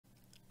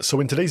So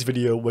in today's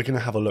video, we're going to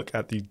have a look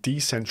at the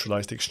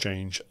decentralized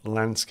exchange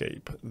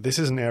landscape. This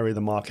is an area of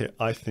the market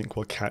I think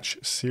will catch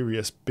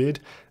serious bid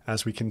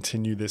as we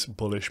continue this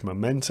bullish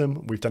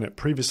momentum. We've done it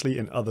previously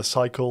in other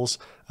cycles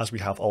as we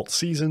have alt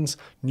seasons,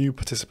 new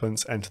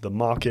participants enter the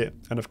market,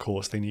 and of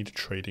course they need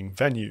trading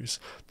venues.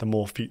 The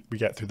more feet we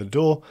get through the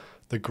door,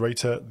 the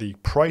greater the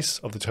price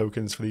of the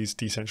tokens for these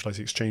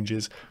decentralized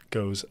exchanges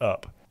goes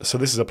up. So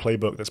this is a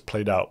playbook that's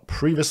played out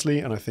previously,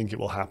 and I think it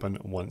will happen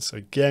once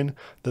again.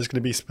 There's going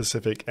to be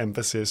specific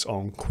emphasis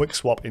on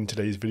Quickswap in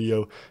today's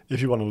video. If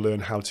you want to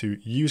learn how to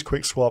use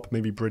Quickswap,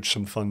 maybe bridge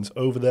some funds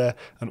over there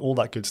and all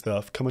that good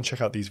stuff, come and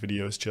check out these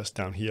videos just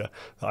down here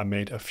that I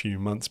made a few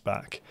months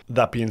back.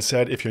 That being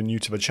said, if you're new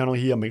to the channel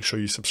here, make sure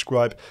you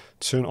subscribe,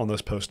 turn on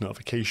those post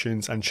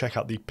notifications, and check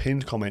out the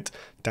pinned comment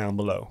down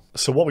below.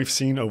 So what we've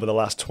seen over the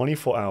last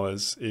 24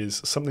 hours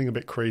is something a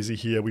bit crazy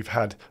here. We've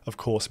had, of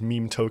course,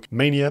 meme token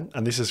mania,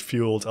 and this has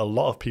fueled a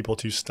lot of people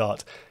to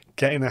start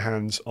getting their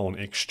hands on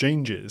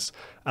exchanges.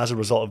 As a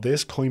result of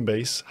this,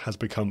 Coinbase has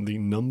become the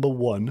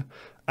 #1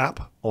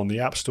 app on the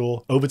App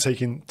Store,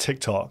 overtaking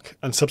TikTok.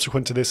 And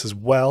subsequent to this as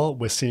well,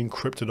 we're seeing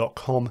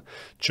Crypto.com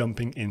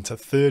jumping into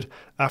third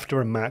after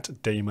a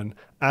Matt Damon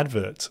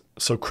advert.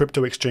 So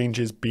crypto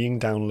exchanges being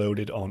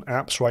downloaded on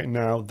apps right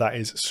now, that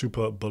is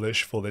super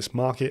bullish for this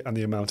market and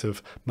the amount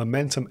of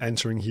momentum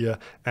entering here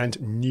and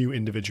new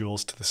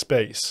individuals to the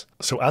space.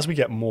 So as we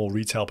get more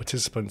retail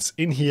participants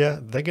in here,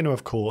 they're going to,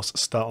 of course,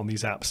 start on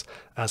these apps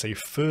as a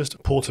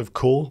first port of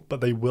call,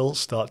 but they will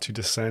start to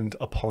descend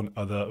upon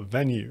other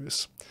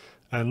venues.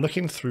 And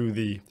looking through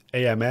the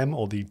AMM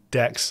or the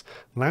DEX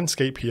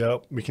landscape here,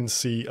 we can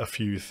see a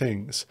few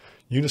things.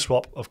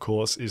 Uniswap, of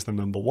course, is the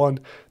 #1.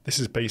 This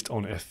is based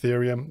on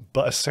Ethereum,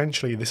 but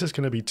essentially this is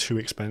going to be too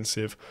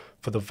expensive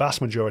for the vast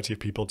majority of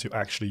people to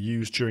actually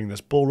use during this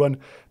bull run.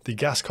 The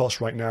gas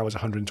cost right now is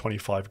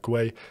 125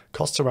 Gwei,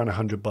 costs around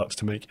 $100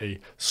 to make a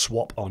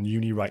swap on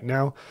Uni right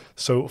now.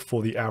 So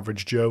for the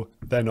average Joe,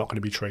 they're not going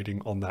to be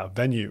trading on that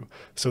venue.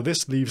 So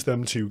this leaves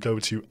them to go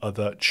to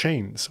other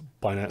chains.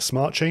 Binance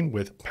Smart Chain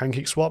with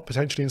PancakeSwap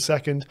potentially in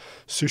second.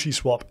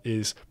 SushiSwap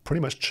is pretty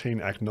much chain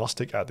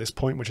agnostic at this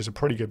point, which is a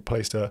pretty good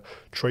place to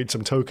trade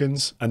some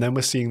tokens. And then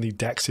we're seeing the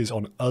DEXs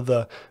on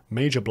other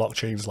major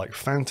blockchains like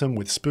Phantom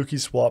with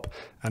SpookySwap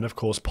and of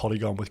course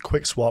Polygon with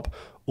Quickswap,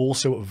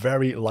 also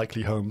very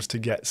likely homes to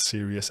get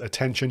serious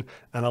attention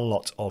and a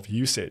lot of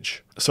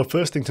usage. So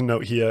first thing to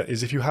note here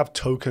is if you have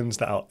tokens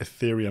that are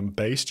Ethereum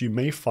based, you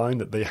may find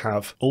that they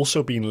have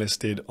also been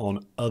listed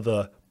on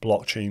other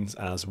blockchains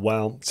as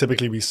well.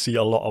 Typically we see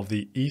a lot of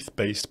the ETH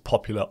based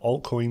popular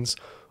altcoins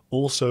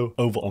also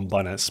over on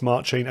Binance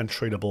Smart Chain and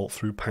tradable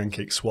through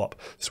PancakeSwap.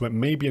 So it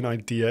may be an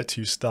idea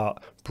to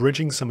start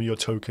bridging some of your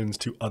tokens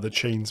to other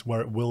chains where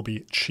it will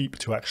be cheap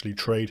to actually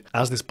trade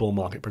as this bull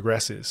market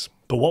progresses.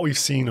 But what we've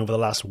seen over the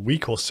last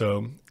week or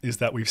so is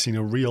that we've seen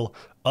a real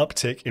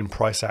uptick in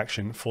price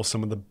action for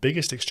some of the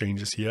biggest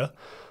exchanges here,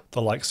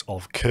 the likes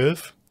of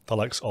Curve, the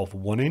likes of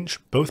 1inch,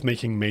 both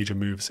making major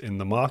moves in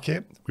the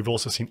market. We've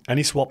also seen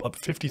AnySwap up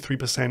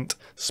 53%,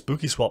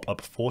 SpookySwap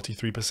up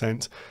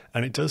 43%,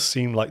 and it does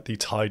seem like the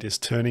tide is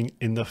turning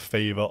in the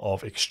favor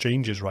of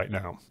exchanges right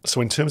now.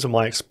 So in terms of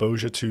my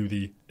exposure to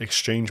the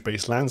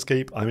exchange-based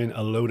landscape, I'm in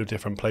a load of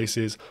different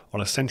places.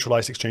 On a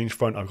centralized exchange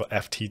front, I've got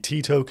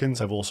FTT tokens,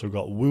 I've also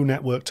got Woo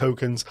Network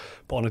tokens,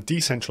 but on a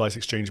decentralized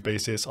exchange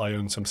basis, I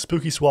own some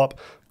SpookySwap,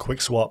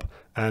 Quickswap,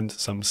 and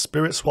some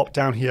SpiritSwap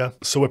down here.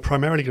 So we're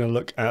primarily going to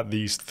look at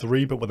these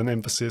three, but with an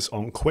emphasis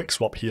on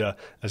Quickswap here,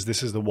 as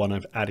this is the one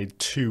I've added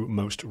to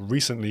most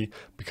recently,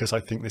 because I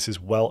think this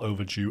is well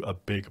overdue a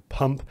big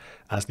pump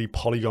as the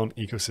Polygon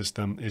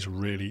ecosystem is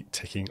really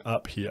ticking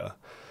up here.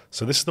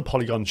 So this is the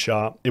Polygon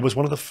chart. It was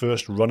one of the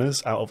first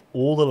runners out of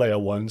all the layer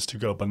ones to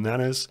go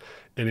bananas.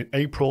 And in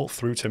April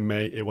through to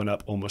May, it went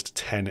up almost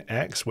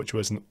 10x, which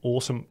was an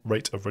awesome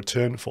rate of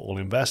return for all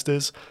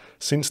investors.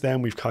 Since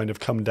then, we've kind of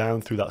come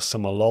down through that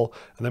summer lull,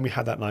 and then we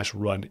had that nice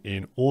run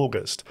in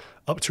August,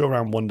 up to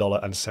around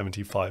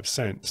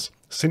 $1.75.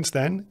 Since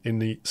then, in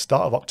the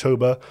start of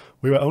October,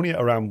 we were only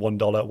at around $1,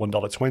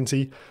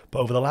 $1.20, but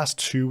over the last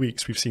 2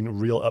 weeks, we've seen a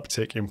real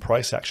uptick in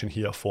price action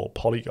here for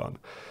Polygon.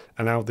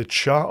 And now the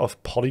chart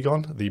of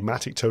Polygon, the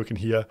Matic token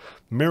here,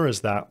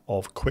 mirrors that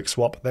of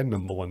Quickswap, their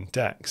 #1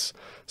 DEX.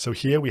 So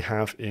here we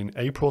have in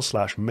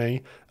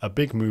April/May, a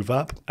big move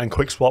up, and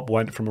Quickswap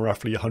went from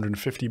roughly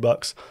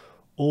 $150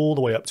 all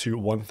the way up to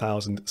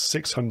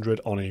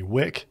 1,600 on a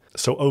wick.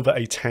 So over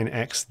a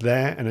 10x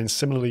there. And then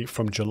similarly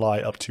from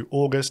July up to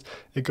August,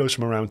 it goes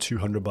from around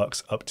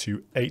 $200 up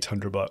to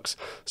 $800.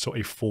 So a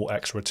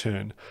 4x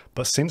return.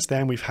 But since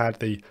then we've had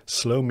the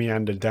slow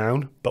meander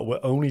down, but we're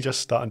only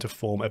just starting to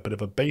form a bit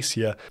of a base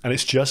here. And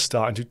it's just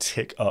starting to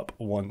tick up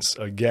once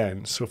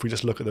again. So if we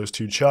just look at those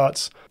two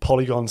charts,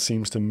 Polygon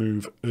seems to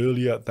move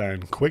earlier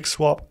than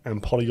Quickswap,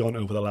 and Polygon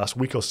over the last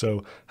week or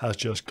so has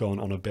just gone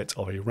on a bit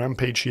of a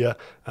rampage here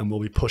and will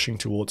be pushing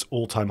towards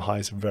all-time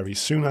highs very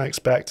soon, I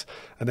expect.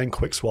 And then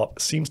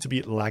Quickswap seems to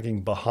be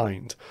lagging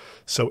behind.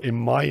 So in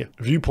my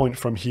viewpoint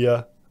from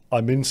here,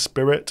 I'm in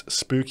Spirit,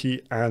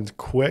 Spooky, and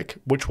Quick.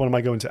 Which one am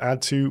I going to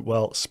add to?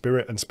 Well,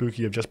 Spirit and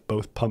Spooky have just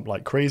both pumped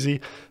like crazy,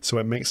 so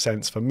it makes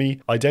sense for me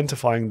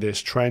identifying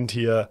this trend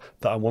here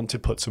that I want to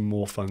put some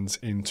more funds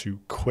into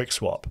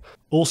Quickswap.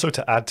 Also,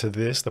 to add to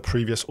this, the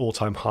previous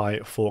all-time high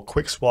for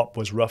Quickswap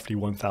was roughly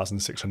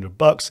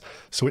 $1,600,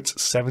 so it's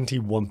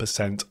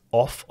 71%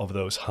 off of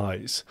those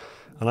highs.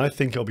 And I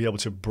think it'll be able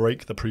to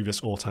break the previous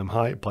all-time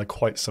high by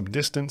quite some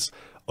distance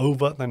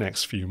over the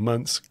next few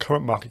months.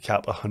 Current market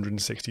cap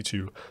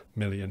 $162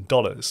 million.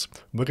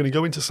 We're going to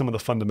go into some of the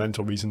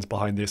fundamental reasons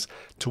behind this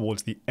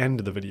towards the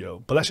end of the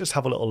video, but let's just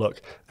have a little look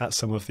at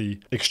some of the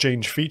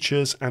exchange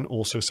features and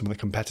also some of the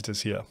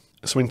competitors here.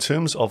 So in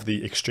terms of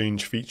the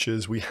exchange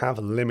features, we have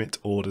limit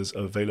orders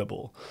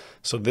available.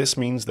 So this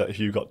means that if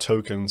you've got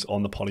tokens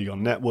on the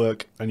Polygon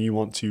network and you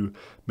want to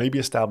maybe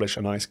establish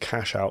a nice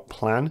cash out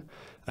plan,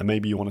 and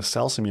maybe you want to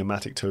sell some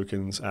Matic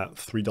tokens at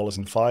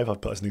 $3.05, I've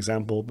put as an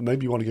example, but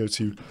maybe you want to go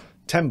to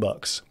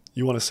 $10.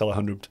 You want to sell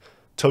 100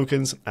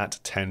 tokens at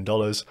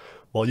 $10.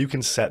 Well, you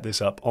can set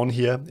this up on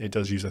here. It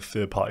does use a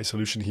third-party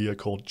solution here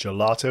called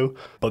Gelato,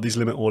 but these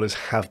limit orders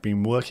have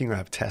been working. I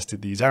have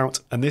tested these out,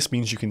 and this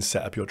means you can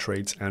set up your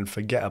trades and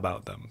forget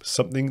about them,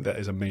 something that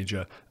is a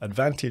major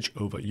advantage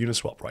over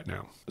Uniswap right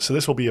now. So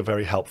this will be a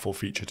very helpful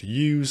feature to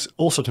use.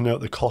 Also to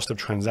note, the cost of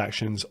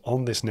transactions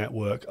on this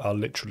network are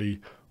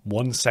literally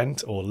 1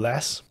 cent or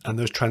less, and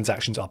those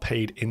transactions are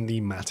paid in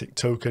the Matic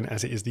token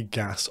as it is the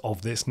gas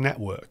of this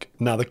network.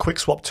 Now, the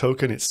Quickswap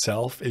token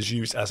itself is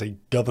used as a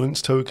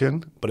governance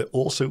token, but it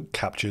also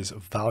captures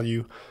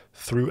value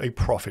through a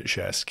profit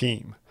share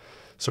scheme.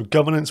 So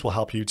governance will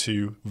help you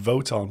to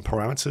vote on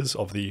parameters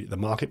of the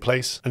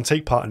marketplace and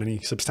take part in any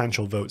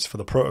substantial votes for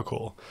the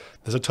protocol.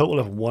 There's a total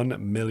of 1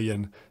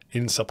 million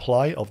in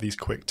supply of these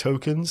Quick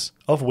tokens,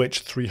 of which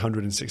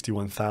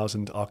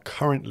 361,000 are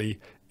currently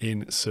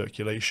in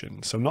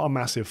circulation. So not a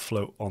massive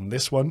float on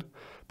this one,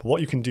 but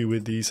what you can do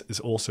with these is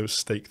also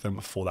stake them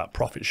for that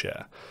profit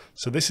share.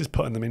 So this is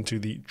putting them into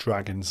the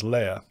Dragon's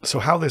Lair. So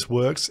how this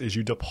works is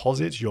you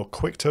deposit your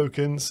Quick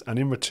tokens and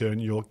in return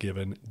you're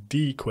given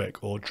D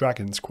Quick or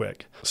Dragon's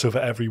Quick. So for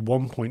every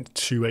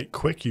 1.28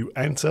 Quick you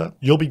enter,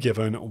 you'll be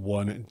given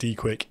 1 D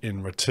Quick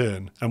in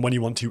return. And when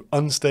you want to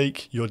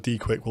unstake, your D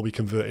Quick will be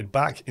converted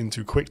back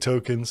into Quick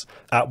tokens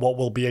at what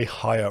will be a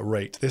higher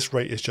rate. This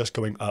rate is just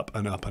going up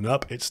and up and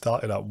up. It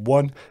started at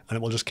 1 and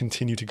it will just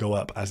continue to go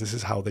up as this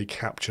is how they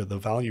capture the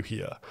value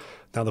here.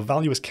 Now the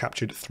value is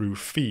captured through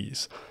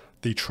fees.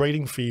 The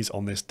trading fees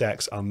on this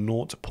DEX are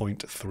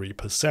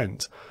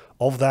 0.3%.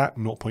 Of that,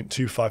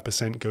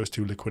 0.25% goes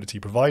to liquidity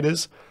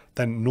providers,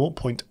 then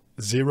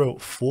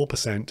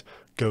 0.04%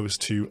 goes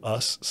to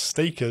us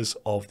stakers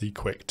of the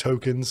Quick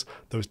tokens,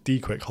 those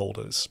DQuick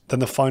holders. Then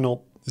the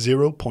final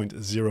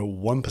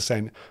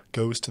 0.01%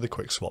 goes to the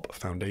Quickswap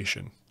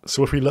Foundation.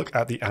 So if we look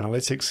at the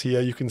analytics here,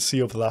 you can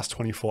see over the last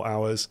 24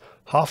 hours,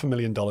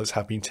 $500,000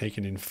 have been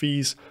taken in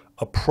fees.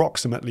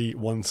 Approximately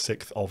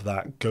 1/6 of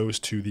that goes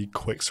to the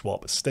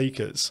Quickswap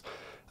stakers.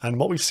 And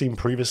what we've seen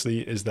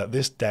previously is that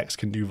this DEX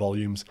can do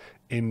volumes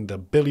in the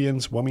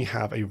billions when we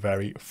have a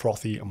very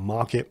frothy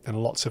market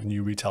and lots of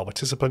new retail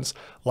participants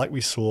like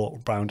we saw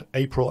around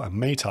April and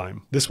May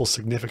time. This will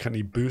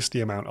significantly boost the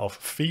amount of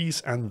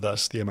fees and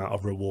thus the amount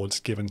of rewards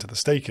given to the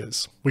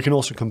stakers. We can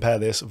also compare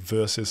this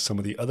versus some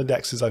of the other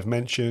DEXs I've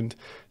mentioned.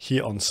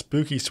 Here on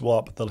Spooky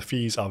Swap, the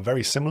fees are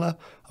very similar,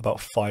 about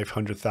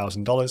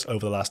 $500,000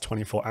 over the last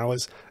 24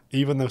 hours,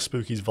 even though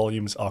Spooky's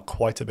volumes are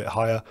quite a bit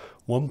higher,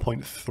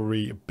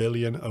 1.3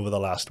 billion over the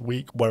last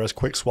week, whereas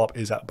Quickswap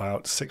is at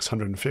about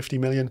 650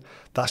 million.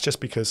 That's just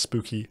because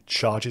Spooky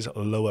charges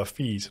lower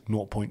fees,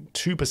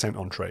 0.2%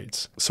 on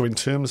trades. So in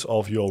terms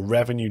of your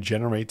revenue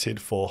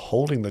generated for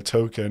holding the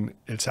token,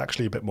 it's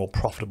actually a bit more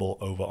profitable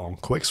over on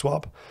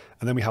Quickswap.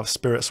 And then we have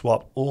Spirit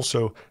Swap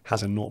also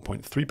has a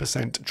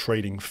 0.3%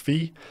 trading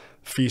fee.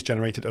 Fees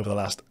generated over the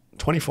last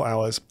 24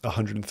 hours,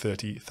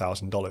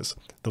 $130,000.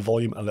 The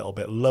volume a little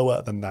bit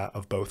lower than that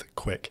of both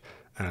Quick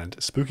and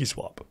Spooky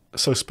Swap.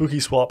 So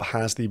Spooky Swap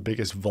has the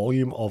biggest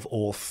volume of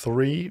all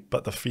three,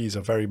 but the fees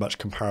are very much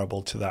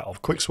comparable to that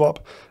of Quickswap,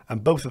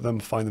 and both of them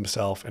find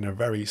themselves in a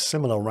very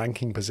similar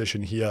ranking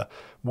position here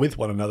with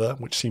one another,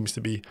 which seems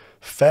to be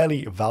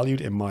fairly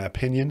valued in my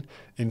opinion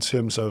in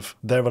terms of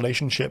their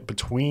relationship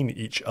between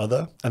each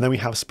other. And then we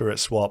have Spirit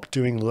Swap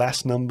doing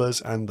less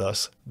numbers, and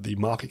thus the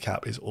market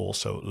cap is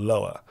also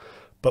lower.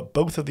 But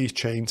both of these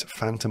chains,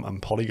 Phantom and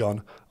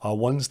Polygon, are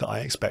ones that I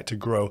expect to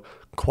grow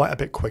quite a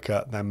bit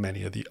quicker than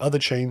many of the other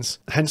chains.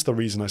 Hence the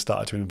reason I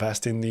started to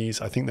invest in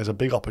these. I think there's a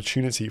big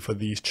opportunity for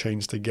these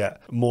chains to get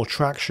more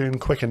traction,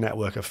 quicker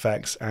network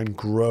effects, and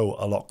grow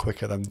a lot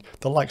quicker than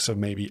the likes of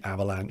maybe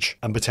Avalanche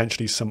and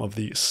potentially some of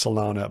the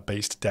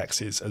Solana-based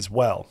DEXs as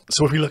well.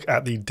 So if we look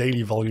at the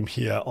daily volume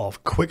here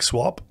of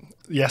Quickswap,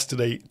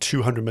 yesterday,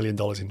 $200 million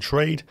in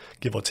trade,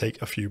 give or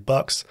take a few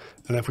bucks.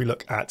 And if we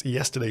look at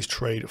yesterday's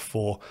trade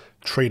for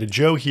Trader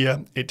Joe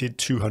here, it did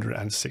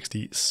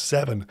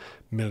 $267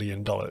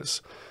 million.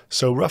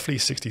 So roughly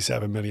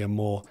 67 million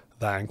more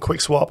than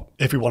Quickswap.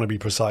 If we want to be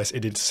precise,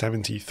 it did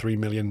 73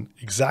 million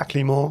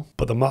exactly more,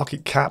 but the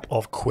market cap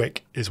of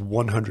Quick is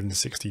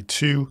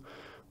 162,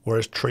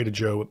 whereas Trader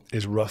Joe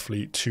is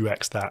roughly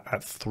 2x that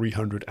at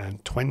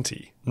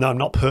 320. Now, I'm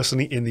not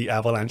personally in the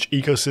Avalanche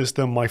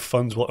ecosystem. My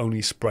funds will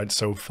only spread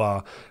so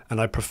far,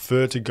 and I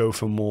prefer to go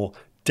for more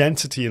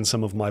density in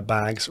some of my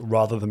bags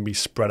rather than be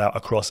spread out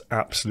across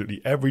absolutely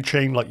every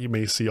chain like you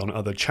may see on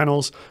other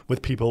channels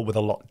with people with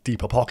a lot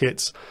deeper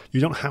pockets.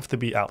 You don't have to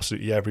be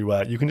absolutely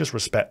everywhere. You can just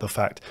respect the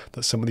fact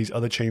that some of these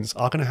other chains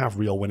are going to have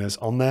real winners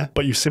on there,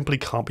 but you simply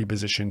can't be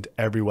positioned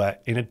everywhere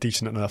in a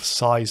decent enough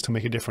size to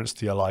make a difference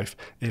to your life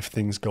if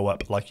things go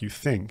up like you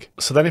think.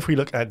 So then if we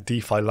look at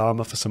DeFi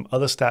Llama for some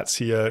other stats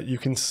here, you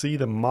can see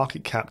the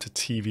market cap to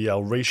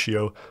TVL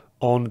ratio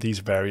on these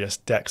various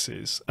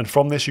DEXs. And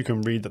from this, you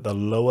can read that the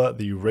lower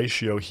the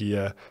ratio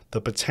here, the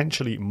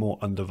potentially more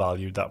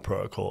undervalued that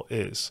protocol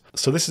is.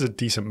 So this is a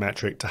decent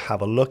metric to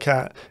have a look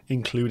at,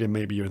 including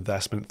maybe your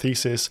investment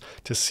thesis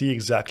to see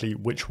exactly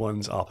which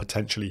ones are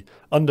potentially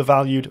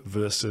undervalued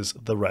versus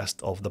the rest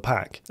of the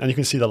pack. And you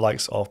can see the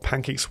likes of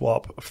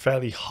PancakeSwap,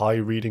 fairly high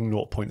reading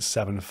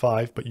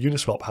 0.75, but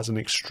Uniswap has an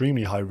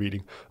extremely high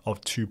reading of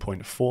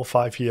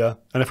 2.45 here.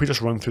 And if we just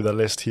run through the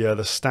list here,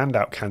 the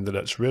standout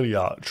candidates really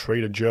are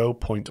Trader Joe,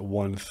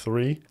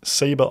 0.13,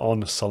 Saber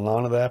on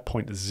Solana there,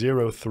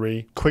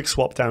 0.03,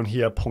 Quickswap down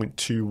here,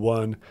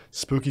 0.21,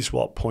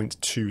 SpookySwap,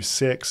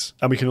 0.26,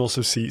 and we can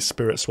also see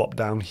SpiritSwap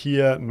down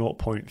here,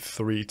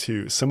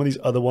 0.32. Some of these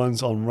other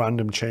ones on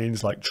random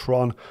chains like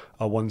Tron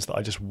are ones that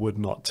I just would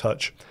not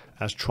touch,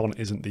 as Tron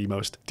isn't the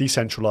most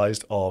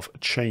decentralized of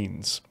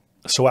chains.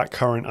 So at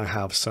current, I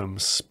have some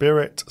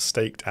Spirit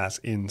staked as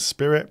in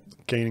Spirit,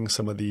 gaining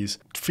some of these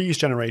fees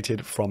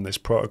generated from this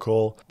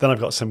protocol. Then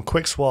I've got some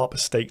Quickswap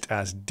staked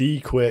as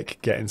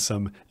DQuick, getting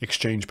some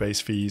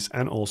exchange-based fees,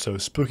 and also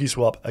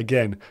SpookySwap,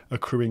 again,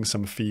 accruing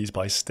some fees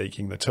by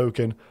staking the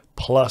token.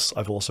 Plus,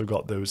 I've also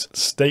got those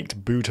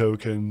staked Boo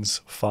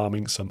tokens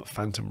farming some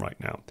Phantom right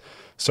now.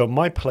 So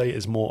my play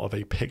is more of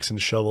a picks and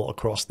shovel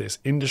across this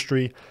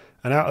industry.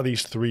 And out of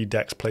these 3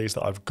 DEX plays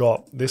that I've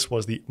got, this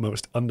was the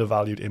most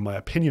undervalued in my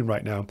opinion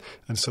right now.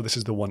 And so this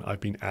is the one I've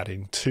been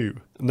adding to.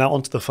 Now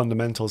onto the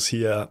fundamentals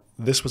here.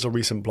 This was a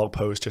recent blog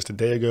post just a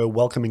day ago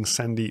welcoming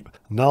Sandeep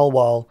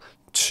Nalwal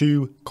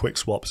to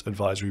Quickswap's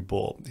advisory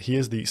board. He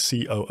is the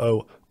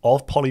COO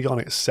of Polygon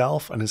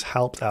itself and has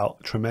helped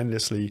out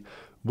tremendously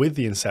with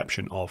the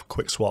inception of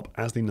Quickswap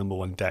as the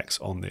 #1 DEX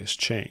on this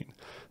chain.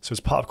 So as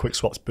part of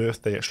Quickswap's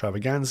birthday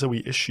extravaganza,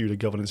 we issued a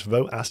governance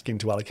vote asking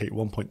to allocate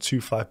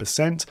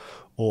 1.25%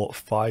 or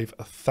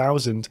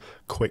 5,000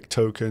 Quick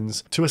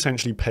tokens to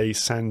essentially pay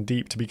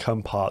Sandeep to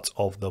become part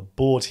of the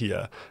board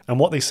here. And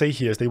what they say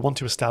here is they want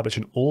to establish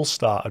an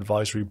all-star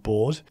advisory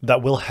board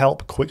that will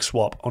help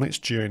Quickswap on its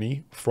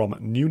journey from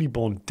newly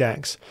born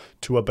DEX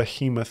to a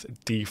behemoth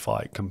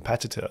DeFi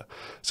competitor.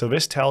 So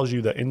this tells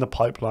you that in the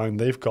pipeline,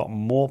 they've got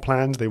more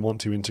plans. They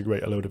want to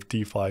integrate a load of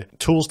DeFi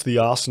tools to the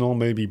arsenal,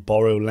 maybe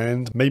borrow,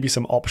 lend, maybe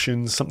some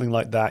options, something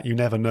like that. You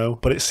never know.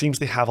 But it seems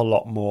they have a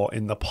lot more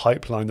in the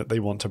pipeline that they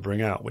want to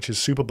bring out, which is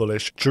super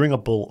bullish. During a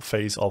bull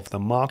phase of the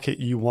market,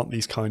 you want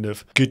these kind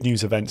of good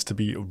news events to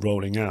be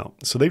rolling out.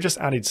 So they've just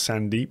added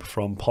Sandeep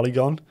from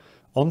Polygon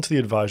onto the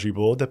advisory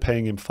board. They're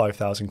paying him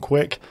 5,000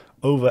 Quick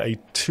over a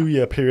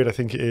 2-year period. I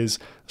think it is.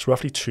 It's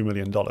roughly $2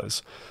 million.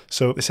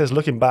 So it says,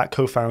 looking back,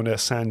 co-founder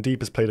Sandeep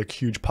has played a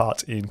huge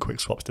part in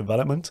Quickswap's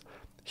development.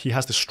 He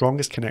has the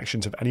strongest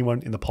connections of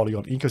anyone in the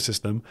Polygon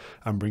ecosystem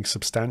and brings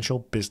substantial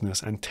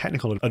business and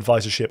technical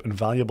advisorship and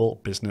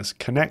valuable business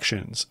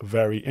connections.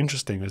 Very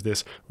interesting, as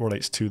this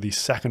relates to the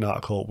second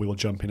article we will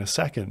jump in a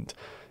second.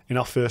 In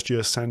our first year,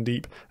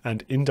 Sandeep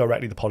and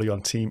indirectly the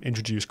Polygon team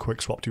introduced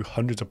Quickswap to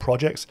hundreds of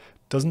projects,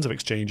 dozens of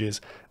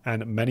exchanges,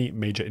 and many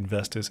major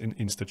investors and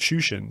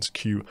institutions.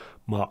 Q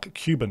Mark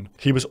Cuban.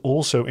 He was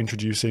also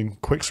introducing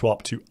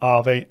Quickswap to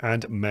Aave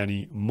and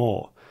many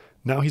more.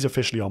 Now he's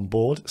officially on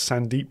board,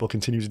 Sandeep will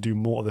continue to do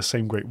more of the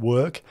same great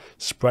work,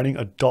 spreading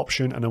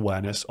adoption and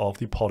awareness of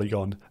the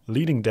Polygon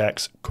leading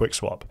DEX,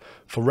 Quickswap.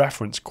 For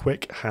reference,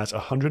 Quick has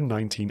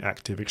 119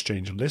 active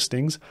exchange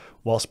listings,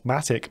 whilst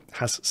Matic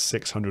has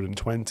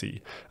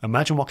 620.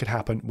 Imagine what could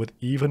happen with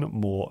even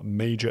more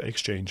major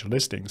exchange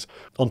listings.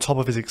 On top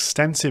of his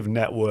extensive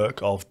network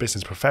of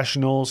business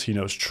professionals, he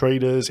knows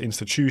traders,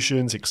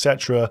 institutions,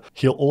 etc.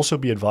 He'll also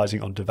be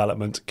advising on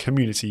development,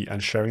 community,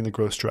 and sharing the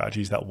growth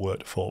strategies that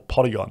work for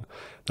Polygon.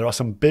 There are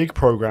some big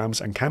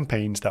programs and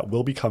campaigns that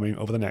will be coming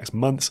over the next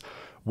months,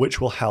 which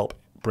will help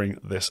bring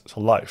this to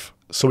life.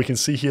 So we can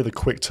see here the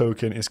Quick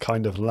token is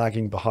kind of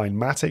lagging behind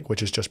Matic, which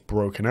has just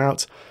broken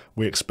out.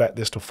 We expect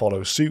this to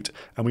follow suit.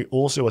 And we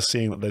also are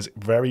seeing that there's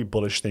very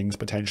bullish things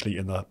potentially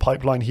in the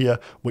pipeline here,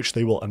 which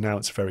they will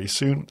announce very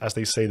soon. As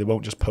they say, they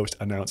won't just post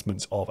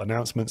announcements of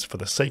announcements for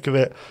the sake of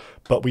it.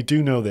 But we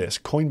do know this,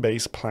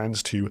 Coinbase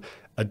plans to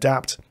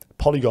adapt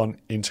Polygon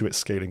into its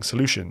scaling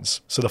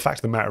solutions. So the fact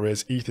of the matter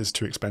is ETH is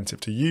too expensive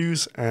to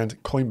use,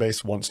 and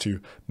Coinbase wants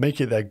to make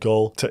it their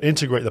goal to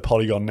integrate the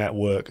Polygon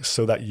network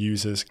so that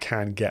users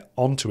can get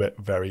onto it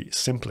very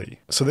simply.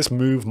 So this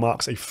move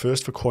marks a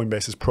first for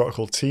Coinbase's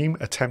protocol team,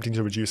 attempting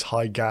to reduce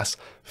high gas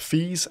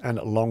fees and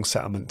long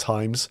settlement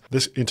times.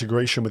 This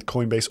integration with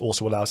Coinbase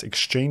also allows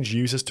exchange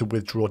users to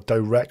withdraw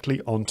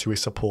directly onto a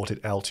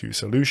supported L2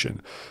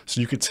 solution.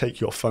 So you could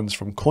take your funds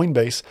from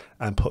Coinbase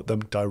and put them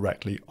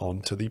directly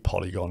onto the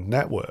Polygon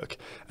network.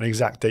 An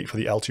exact date for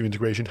the L2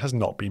 integration has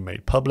not been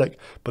made public,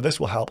 but this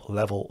will help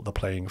level the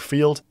playing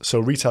field so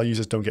retail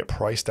users don't get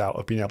priced out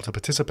of being able to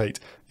participate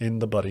in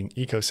the budding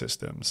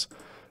ecosystems.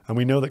 And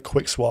we know that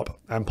Quickswap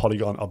and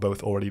Polygon are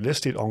both already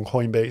listed on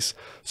Coinbase,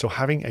 so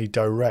having a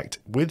direct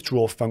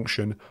withdrawal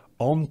function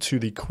onto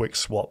the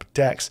Quickswap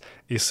DEX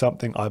is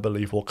something I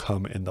believe will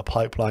come in the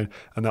pipeline,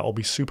 and that will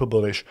be super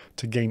bullish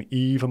to gain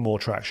even more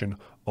traction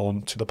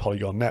onto the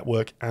Polygon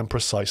network and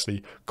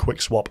precisely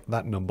Quickswap,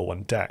 that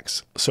 #1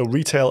 DEX. So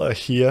retail are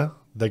here.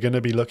 They're going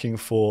to be looking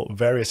for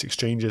various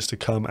exchanges to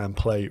come and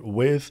play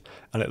with,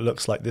 and it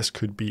looks like this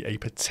could be a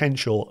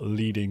potential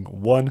leading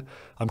one.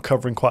 I'm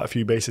covering quite a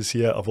few bases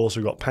here. I've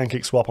also got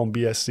PancakeSwap on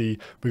BSC,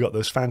 we got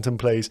those Phantom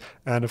plays,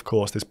 and of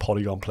course this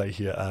Polygon play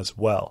here as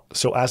well.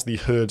 So as the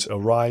herds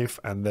arrive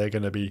and they're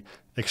going to be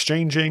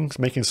exchanging,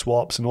 making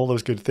swaps and all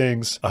those good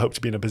things, I hope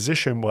to be in a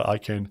position where I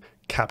can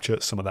capture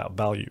some of that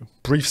value.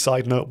 Brief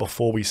side note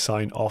before we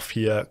sign off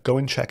here, go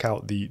and check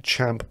out the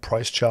Champ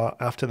price chart.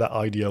 After that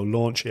IDO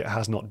launch, it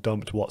has not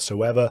dumped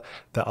whatsoever.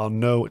 There are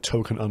no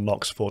token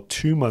unlocks for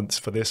 2 months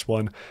for this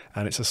one,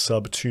 and it's a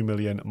sub 2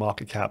 million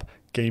market cap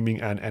gaming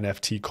and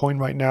NFT coin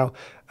right now,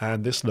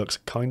 and this looks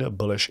kind of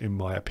bullish in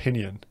my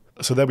opinion.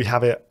 So there we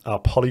have it, our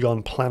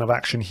Polygon plan of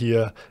action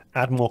here.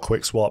 Add more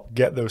Quickswap,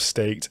 get those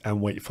staked, and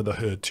wait for the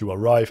herd to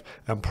arrive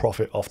and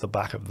profit off the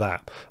back of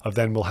that.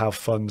 Then we'll have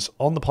funds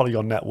on the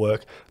Polygon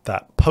network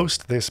that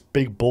post this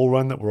big bull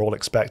run that we're all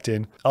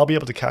expecting. I'll be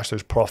able to cash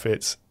those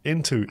profits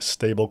into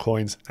stable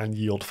coins and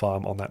yield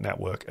farm on that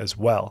network as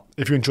well.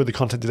 If you enjoyed the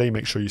content today,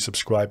 make sure you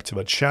subscribe to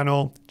the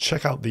channel.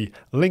 Check out the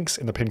links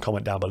in the pinned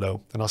comment down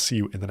below, and I'll see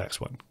you in the next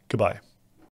one. Goodbye.